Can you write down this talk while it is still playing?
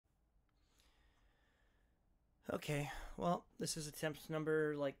Okay, well, this is attempt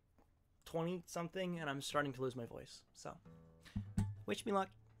number, like, 20-something, and I'm starting to lose my voice. So, wish me luck.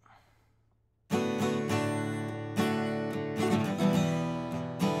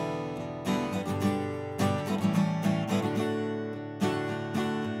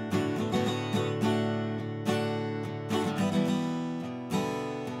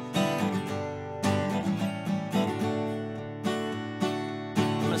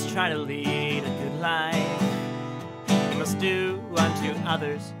 You must try to lead a good life. You must do unto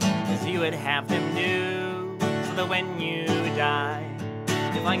others as you would have them do, so that when you die,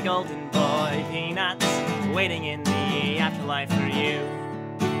 you'll find golden boy peanuts waiting in the afterlife for you.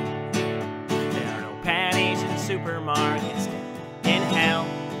 There are no panties in supermarkets in hell,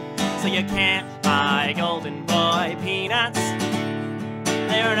 so you can't buy golden boy peanuts.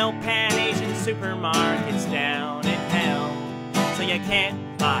 There are no panties in supermarkets down in hell, so you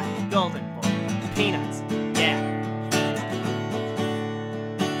can't buy golden boy peanuts. Yeah.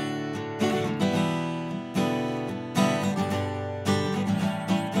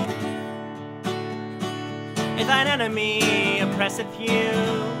 If thine enemy oppresseth you,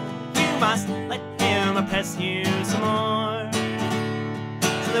 you must let him oppress you some more,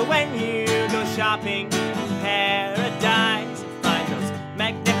 so that when you go shopping in paradise, you'll find those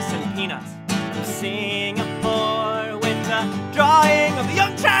magnificent peanuts from Singapore, with a drawing of the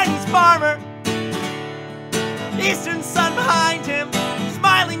young Chinese farmer, eastern sun behind him,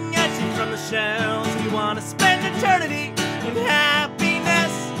 smiling at you from the shelves. We want to spend eternity in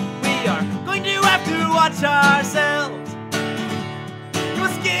happiness. We are going to have to watch ourselves. You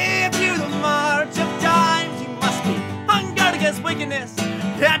must give to the march of times. You must be on guard against wickedness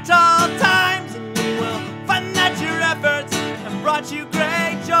at all times, and you will find that your efforts have brought you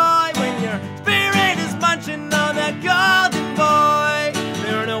great joy when your spirit is munching on that golden boy.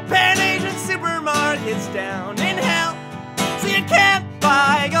 There are no Pan-Asian supermarkets down in hell, so you can't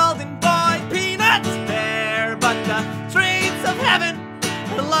buy golden boy peanuts there, but the streets of heaven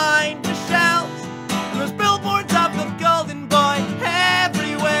are lined with shelves, and there's billboards of the golden boy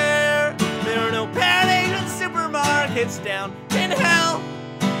everywhere. There are no Pan-Asian supermarkets down in hell,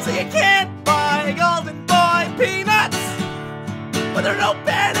 so you can't buy golden boy peanuts. But there are no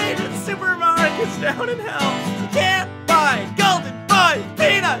Pan-Asian supermarkets down in hell, you can't buy golden boy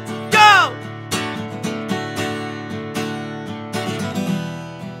peanuts. Go!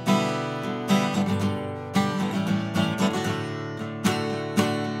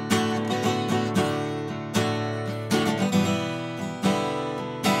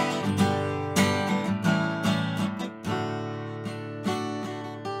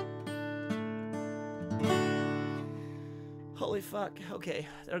 Holy fuck. Okay,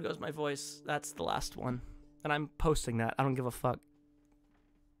 there goes my voice. That's the last one. And I'm posting that. I don't give a fuck.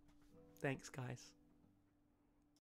 Thanks, guys.